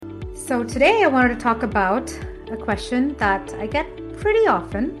So today I wanted to talk about a question that I get pretty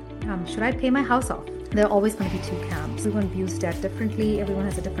often. Should I pay my house off? There are always going to be two camps. Everyone views debt differently. Everyone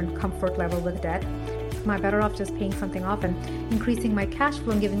has a different comfort level with debt. Am I better off just paying something off and increasing my cash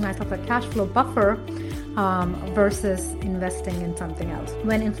flow and giving myself a cash flow buffer versus investing in something else?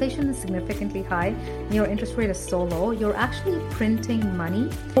 When inflation is significantly high and your interest rate is so low, you're actually printing money.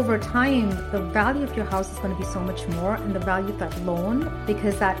 Over time, the value of your house is going to be so much more, and the value of that loan,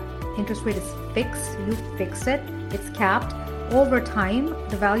 because that interest rate is fixed, you fixed it, it's capped. Over time,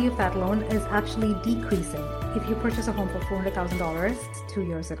 the value of that loan is actually decreasing. If you purchase a home for $400,000 2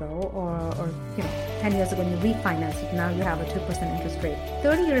 years ago, or 10 years ago, and you refinance it, now you have a 2% interest rate.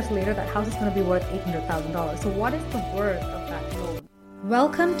 30 years later, that house is going to be worth $800,000. So what is the worth of that loan?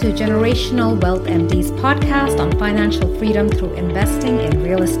 Welcome to Generational Wealth MD's podcast on financial freedom through investing in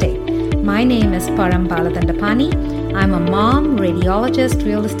real estate. My name is Param Baladandapani. I'm a mom, radiologist,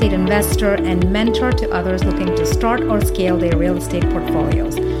 real estate investor, and mentor to others looking to start or scale their real estate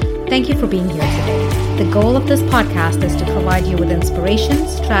portfolios. Thank you for being here today. The goal of this podcast is to provide you with inspiration,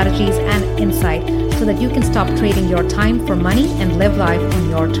 strategies, and insight so that you can stop trading your time for money and live life on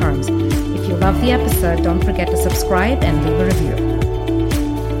your terms. If you love the episode, don't forget to subscribe and leave a review.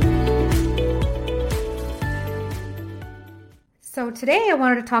 So today I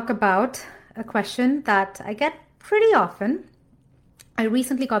wanted to talk about a question that I get pretty often. I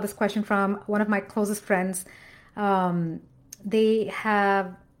recently got this question from one of my closest friends. They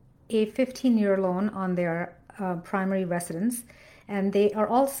have a 15-year loan on their primary residence, and they were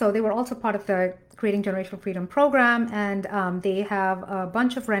also part of the Creating Generational Freedom program, and they have a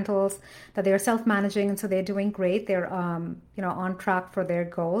bunch of rentals that they are self-managing, and so they're doing great. They're on track for their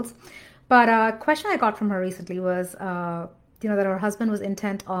goals. But a question I got from her recently was that her husband was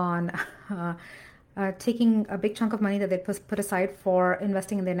intent on taking a big chunk of money that they put aside for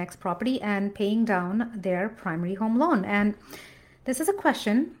investing in their next property and paying down their primary home loan. And this is a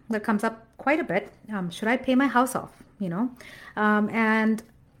question that comes up quite a bit. Should I pay my house off? And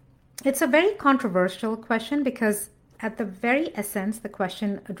it's a very controversial question because at the very essence, the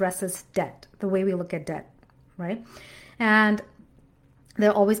question addresses debt, the way we look at debt, right? And there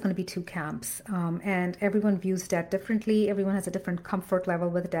are always going to be two camps, and everyone views debt differently. Everyone has a different comfort level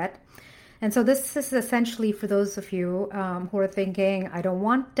with debt. And so this is essentially for those of you who are thinking, I don't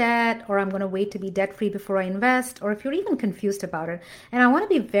want debt, or I'm going to wait to be debt-free before I invest, or if you're even confused about it. And I want to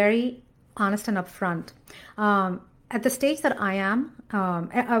be very honest and upfront. At the stage that I am,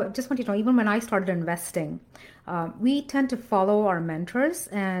 I just want you to know, even when I started investing, we tend to follow our mentors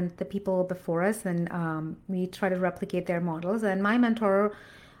and the people before us, and we try to replicate their models. And my mentor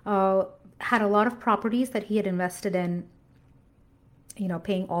had a lot of properties that he had invested in,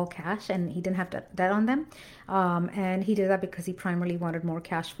 paying all cash, and he didn't have debt on them. And he did that because he primarily wanted more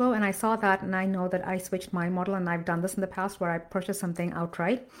cash flow. And I saw that, and I know that I switched my model, and I've done this in the past where I purchased something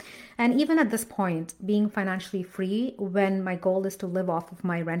outright. And even at this point, being financially free, when my goal is to live off of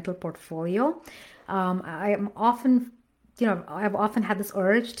my rental portfolio, I've often had this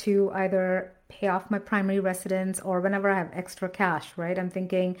urge to either pay off my primary residence, or whenever I have extra cash, right? I'm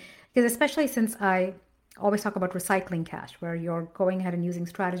thinking, because especially since I always talk about recycling cash, where you're going ahead and using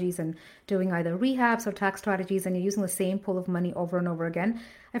strategies and doing either rehabs or tax strategies, and you're using the same pool of money over and over again.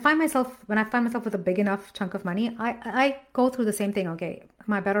 When I find myself with a big enough chunk of money, I go through the same thing. Okay,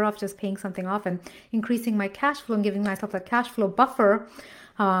 am I better off just paying something off and increasing my cash flow and giving myself a cash flow buffer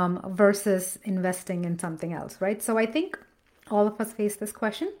versus investing in something else, right? So I think all of us face this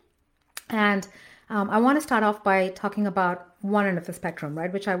question. And I want to start off by talking about one end of the spectrum,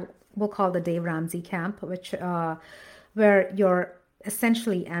 right, which I will call the Dave Ramsey camp, which where you're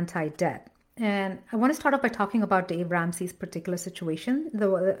essentially anti-debt. And I want to start off by talking about Dave Ramsey's particular situation,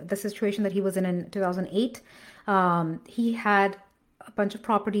 the situation that he was in 2008. He had a bunch of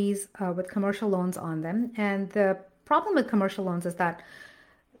properties with commercial loans on them. And the problem with commercial loans is that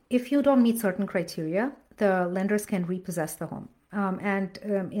if you don't meet certain criteria, the lenders can repossess the home. And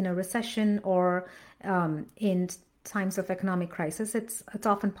in a recession or in times of economic crisis, it's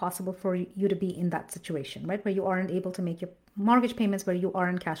often possible for you to be in that situation, right? Where you aren't able to make your mortgage payments, where you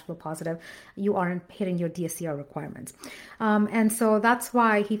aren't cash flow positive, you aren't hitting your DSCR requirements. And so that's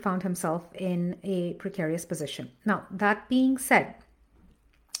why he found himself in a precarious position. Now, that being said,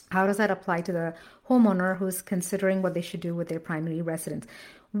 how does that apply to the homeowner who's considering what they should do with their primary residence?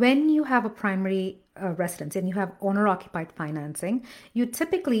 When you have a primary residence and you have owner-occupied financing, you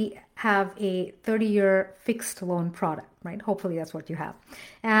typically have a 30-year fixed loan product, right? Hopefully that's what you have.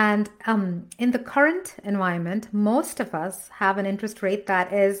 And in the current environment, most of us have an interest rate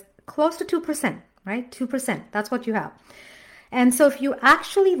that is close to 2%, right? 2%, that's what you have. And so if you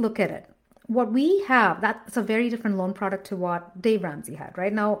actually look at it, what we have, that's a very different loan product to what Dave Ramsey had,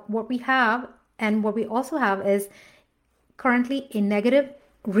 right? Now, what we have and what we also have is currently a negative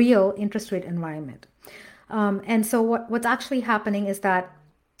real interest rate environment. And so what's actually happening is that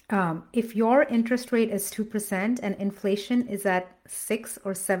if your interest rate is 2% and inflation is at 6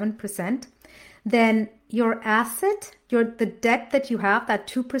 or 7%, then your asset, the debt that you have, that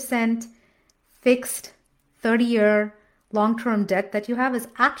 2% fixed 30-year long-term debt that you have is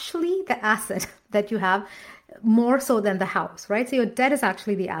actually the asset that you have more so than the house, right? So your debt is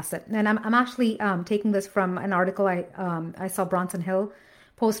actually the asset. And I'm actually taking this from an article I saw Bronson Hill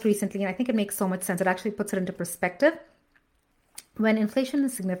post recently, and I think it makes so much sense. It actually puts it into perspective. When inflation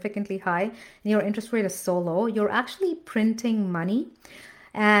is significantly high and your interest rate is so low, you're actually printing money.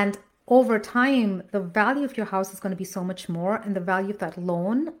 And over time, the value of your house is going to be so much more, and the value of that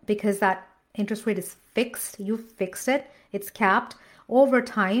loan, because that interest rate is fixed, you fixed it, it's capped. Over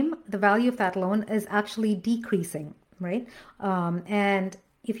time, the value of that loan is actually decreasing, right? And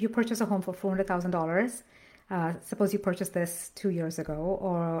if you purchase a home for $400,000, suppose you purchased this 2 years ago,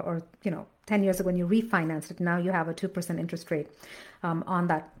 or 10 years ago when you refinanced it, now you have a 2% interest rate on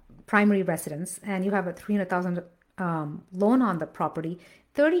that primary residence, and you have a $300,000 loan on the property.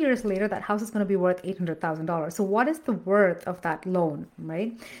 30 years later, that house is going to be worth $800,000. So what is the worth of that loan,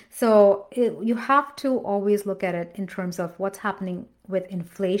 right? So you have to always look at it in terms of what's happening with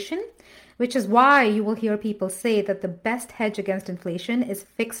inflation, which is why you will hear people say that the best hedge against inflation is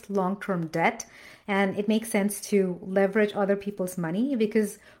fixed long-term debt. And it makes sense to leverage other people's money,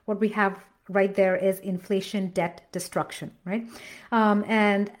 because what we have right there is inflation debt destruction, right?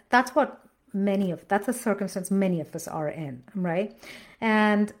 And that's a circumstance many of us are in, right?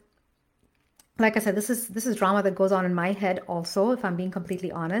 And like I said, this is drama that goes on in my head also, if I'm being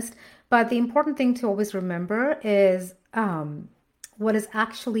completely honest. But the important thing to always remember is what is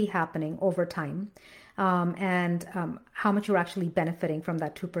actually happening over time, and how much you're actually benefiting from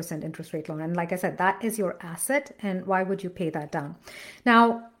that 2% interest rate loan. And like I said, that is your asset, and why would you pay that down?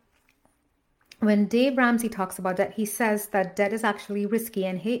 Now, when Dave Ramsey talks about debt, he says that debt is actually risky,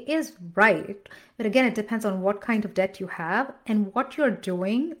 and he is right. But again, it depends on what kind of debt you have and what you're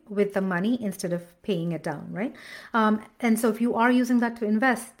doing with the money instead of paying it down, right? And so if you are using that to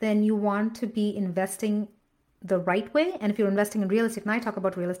invest, then you want to be investing the right way. And if you're investing in real estate, and I talk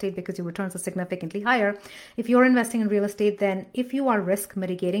about real estate because your returns are significantly higher. If you're investing in real estate, then if you are risk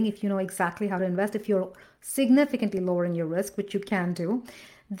mitigating, if you know exactly how to invest, if you're significantly lowering your risk, which you can do,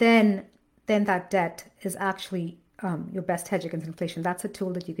 then that debt is actually your best hedge against inflation. That's a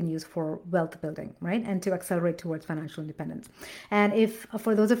tool that you can use for wealth building, right? And to accelerate towards financial independence. And if,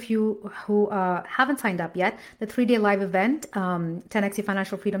 for those of you who haven't signed up yet, the 3-day live event, 10x your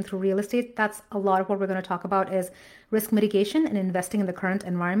financial freedom through real estate, that's a lot of what we're going to talk about is risk mitigation and investing in the current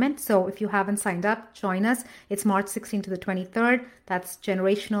environment. So if you haven't signed up, join us. It's March 16th to the 23rd. That's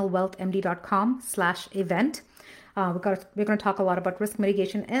generationalwealthmd.com/event. We're going to talk a lot about risk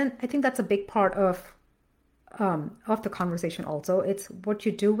mitigation, and I think that's a big part of the conversation also. It's what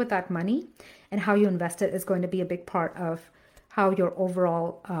you do with that money and how you invest it is going to be a big part of how your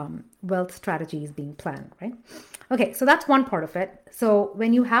overall wealth strategy is being planned, right? Okay, so that's one part of it. So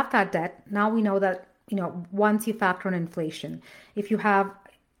when you have that debt, now we know that, once you factor in inflation, if you have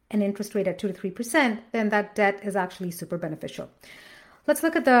an interest rate at 2 to 3%, then that debt is actually super beneficial. Let's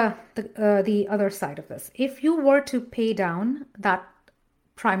look at the other side of this. If you were to pay down that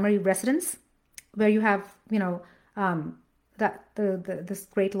primary residence, where you have, this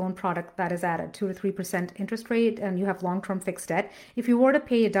great loan product that is at a 2 to 3% interest rate, and you have long-term fixed debt, if you were to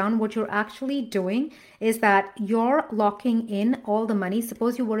pay it down, what you're actually doing is that you're locking in all the money.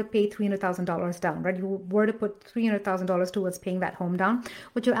 Suppose you were to pay $300,000 down, right? You were to put $300,000 towards paying that home down.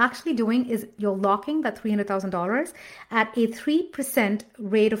 What you're actually doing is you're locking that $300,000 at a 3%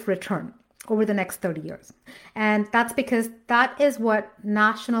 rate of return over the next 30 years. And that's because that is what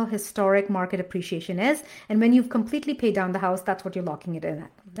national historic market appreciation is. And when you've completely paid down the house, that's what you're locking it in at.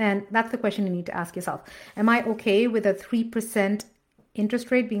 And that's the question you need to ask yourself. Am I okay with a 3%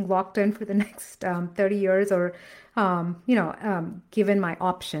 interest rate being locked in for the next 30 years, or, given my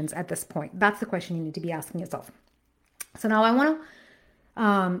options at this point? That's the question you need to be asking yourself. So now I want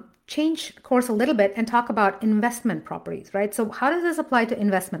to change course a little bit and talk about investment properties, right? So how does this apply to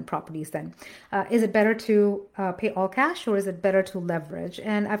investment properties then? Is it better to pay all cash, or is it better to leverage?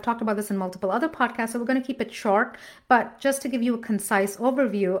 And I've talked about this in multiple other podcasts, so we're going to keep it short. But just to give you a concise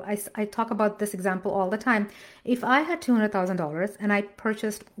overview, I talk about this example all the time. If I had $200,000 and I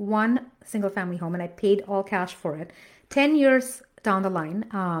purchased one single family home and I paid all cash for it, 10 years down the line,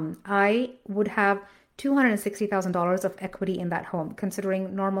 I would have $260,000 of equity in that home,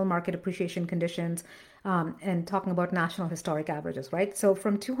 considering normal market appreciation conditions, and talking about national historic averages, right? So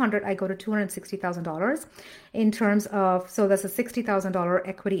from 200, I go to $260,000 in terms of, so that's a $60,000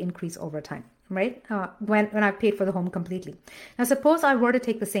 equity increase over time, right? When I paid for the home completely. Now, suppose I were to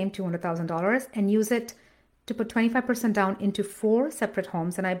take the same $200,000 and use it to put 25% down into 4 separate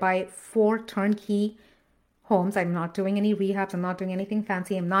homes, and I buy 4 turnkey homes. I'm not doing any rehabs. I'm not doing anything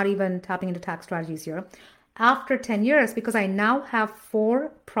fancy. I'm not even tapping into tax strategies here. After 10 years, because I now have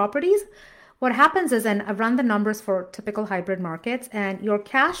 4 properties, what happens is, and I've run the numbers for typical hybrid markets, and your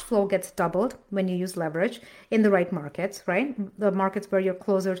cash flow gets doubled when you use leverage in the right markets, right? The markets where you're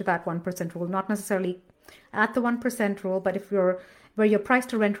closer to that 1% rule, not necessarily at the 1% rule, but if you're where your price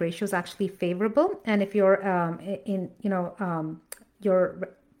to rent ratio is actually favorable, and if you're you're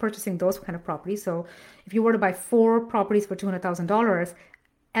purchasing those kind of properties. So if you were to buy 4 properties for $200,000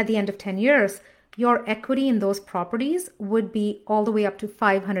 at the end of 10 years, your equity in those properties would be all the way up to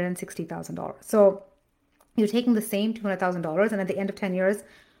 $560,000. So you're taking the same $200,000, and at the end of 10 years,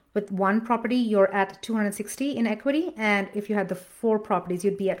 with 1 property, you're at $260 in equity. And if you had the 4 properties,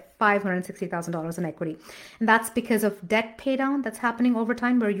 you'd be at $560,000 in equity. And that's because of debt pay down that's happening over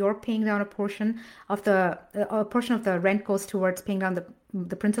time, where you're paying down a portion of the rent goes towards paying down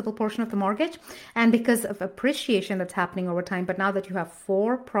the principal portion of the mortgage, and because of appreciation that's happening over time. But now that you have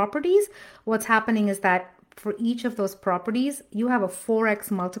 4 properties, what's happening is that for each of those properties, you have a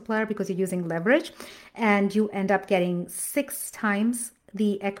 4x multiplier because you're using leverage, and you end up getting 6 times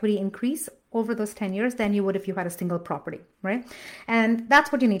the equity increase over those 10 years than you would if you had a single property, right? And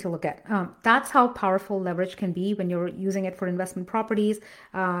that's what you need to look at. That's how powerful leverage can be when you're using it for investment properties.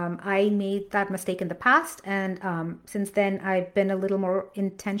 I made that mistake in the past, and since then I've been a little more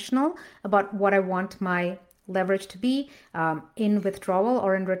intentional about what I want my leverage to be in withdrawal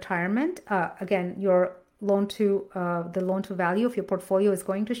or in retirement. Again, your the loan to value of your portfolio is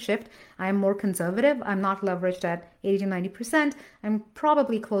going to shift. I'm more conservative. I'm not leveraged at 80 to 90%. I'm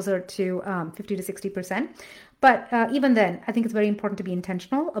probably closer to 50 to 60%. But even then, I think it's very important to be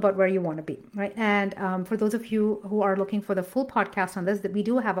intentional about where you want to be, right? And for those of you who are looking for the full podcast on this, that we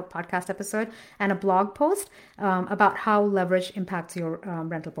do have a podcast episode and a blog post about how leverage impacts your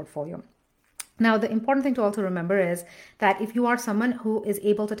rental portfolio. Now, the important thing to also remember is that if you are someone who is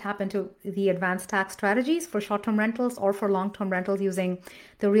able to tap into the advanced tax strategies for short-term rentals or for long-term rentals using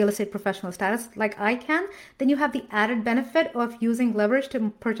the real estate professional status like I can, then you have the added benefit of using leverage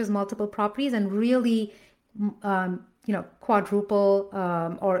to purchase multiple properties and really, quadruple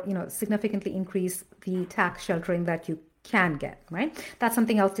or significantly increase the tax sheltering that you can get, right? That's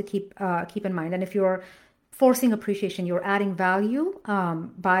something else to keep in mind. And if you're forcing appreciation, you're adding value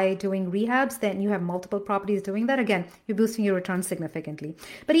by doing rehabs, then you have multiple properties doing that. Again, you're boosting your returns significantly.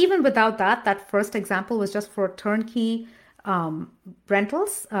 But even without that first example was just for turnkey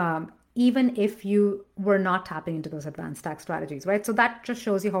rentals, even if you were not tapping into those advanced tax strategies, right? So that just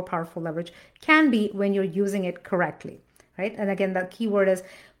shows you how powerful leverage can be when you're using it correctly, right? And again, the key word is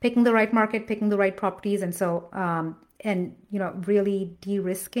picking the right market, picking the right properties. And so, really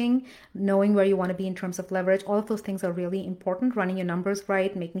de-risking, knowing where you want to be in terms of leverage. All of those things are really important. Running your numbers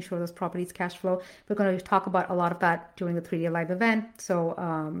right, making sure those properties cash flow. We're going to talk about a lot of that during the 3-day live event.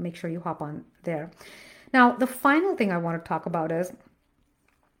 So make sure you hop on there. Now, the final thing I want to talk about is,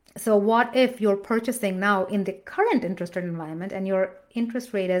 so what if you're purchasing now in the current interest rate environment and your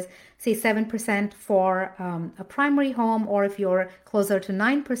interest rate is, say, 7% for a primary home, or if you're closer to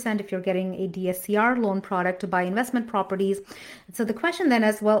 9% if you're getting a DSCR loan product to buy investment properties. So the question then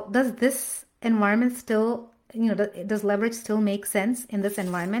is, well, does this environment still, does leverage still make sense in this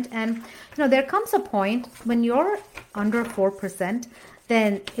environment? And, there comes a point when you're under 4%,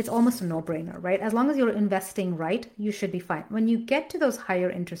 then it's almost a no-brainer, right? As long as you're investing right, you should be fine. When you get to those higher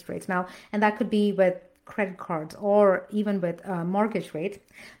interest rates now, and that could be with credit cards or even with mortgage rates,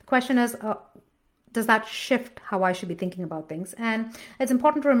 the question is, does that shift how I should be thinking about things? And it's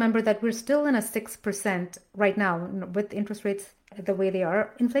important to remember that we're still in a 6% right now with interest rates the way they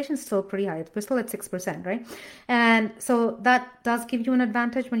are. Inflation is still pretty high. We're still at 6%, right? And so that does give you an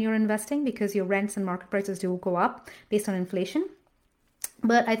advantage when you're investing, because your rents and market prices do go up based on inflation.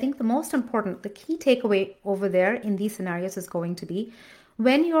 But I think the most important, the key takeaway over there in these scenarios is going to be,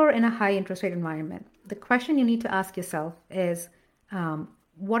 when you're in a high interest rate environment, the question you need to ask yourself is,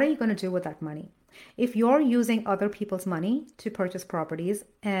 what are you going to do with that money? If you're using other people's money to purchase properties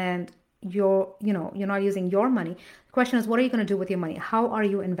and you're not using your money, the question is, what are you going to do with your money? How are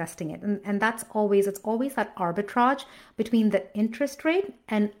you investing it? And it's always that arbitrage between the interest rate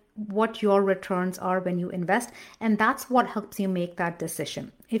and what your returns are when you invest. And that's what helps you make that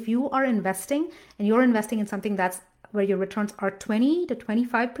decision. If you are investing and you're investing in something that's where your returns are 20 to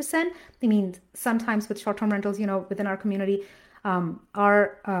 25%, I mean, sometimes with short-term rentals, within our community,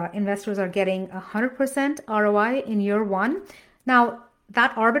 our investors are getting 100% ROI in year one. Now,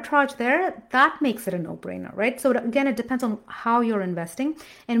 that arbitrage there, that makes it a no-brainer, right? So again, it depends on how you're investing.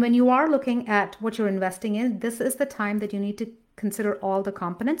 And when you are looking at what you're investing in, this is the time that you need to consider all the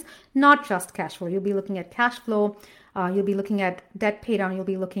components, not just cash flow. You'll be looking at cash flow. You'll be looking at debt pay down. You'll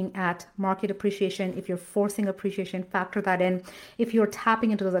be looking at market appreciation. If you're forcing appreciation, factor that in. If you're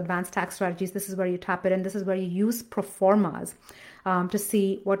tapping into those advanced tax strategies, this is where you tap it in. This is where you use pro formas to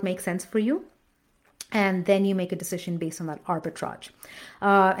see what makes sense for you. And then you make a decision based on that arbitrage.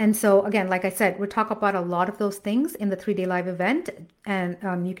 And so again, like I said, we'll talk about a lot of those things in the 3-day live event. And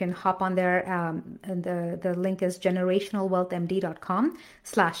you can hop on there. And the link is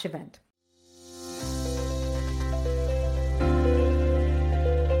generationalwealthmd.com/event.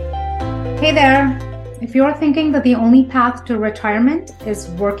 Hey there. If you're thinking that the only path to retirement is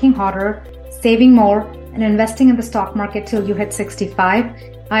working harder, saving more, and investing in the stock market till you hit 65,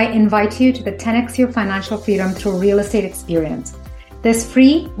 I invite you to the 10x Your Financial Freedom Through Real Estate Experience. This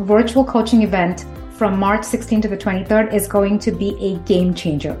free virtual coaching event from March 16th to the 23rd is going to be a game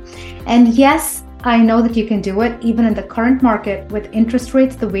changer. And yes, I know that you can do it even in the current market with interest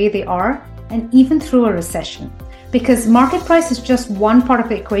rates the way they are, and even through a recession. Because market price is just one part of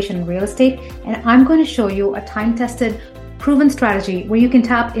the equation in real estate, and I'm going to show you a time-tested, proven strategy where you can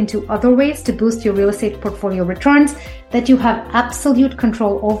tap into other ways to boost your real estate portfolio returns that you have absolute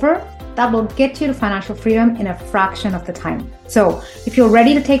control over, that will get you to financial freedom in a fraction of the time. So if you're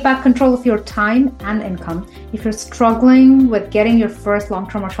ready to take back control of your time and income, if you're struggling with getting your first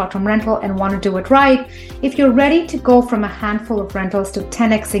long-term or short-term rental and want to do it right, if you're ready to go from a handful of rentals to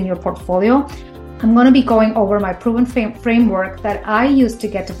 10xing your portfolio, I'm going to be going over my proven framework that I used to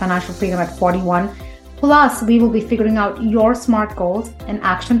get to financial freedom at 41. Plus, we will be figuring out your SMART goals and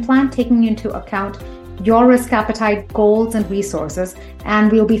action plan, taking into account your risk appetite, goals, and resources.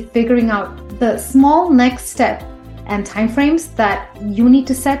 And we'll be figuring out the small next step and timeframes that you need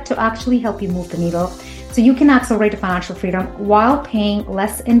to set to actually help you move the needle so you can accelerate to financial freedom while paying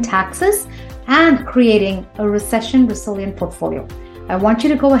less in taxes and creating a recession-resilient portfolio. I want you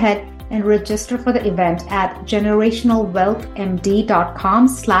to go ahead and register for the event at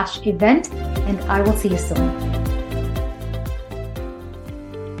generationalwealthmd.com/event, and I will see you soon.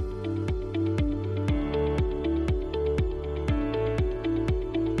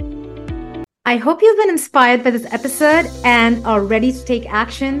 I hope you've been inspired by this episode and are ready to take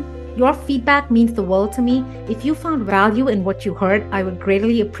action. Your feedback means the world to me. If you found value in what you heard, I would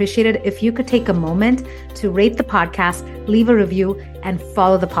greatly appreciate it if you could take a moment to rate the podcast, leave a review, and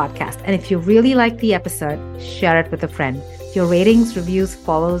follow the podcast. And if you really like the episode, share it with a friend. Your ratings, reviews,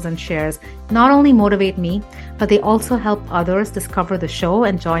 follows, and shares not only motivate me, but they also help others discover the show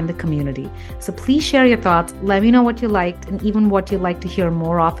and join the community. So please share your thoughts. Let me know what you liked and even what you'd like to hear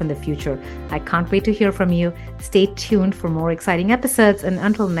more of in the future. I can't wait to hear from you. Stay tuned for more exciting episodes. And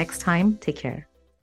until next time, take care.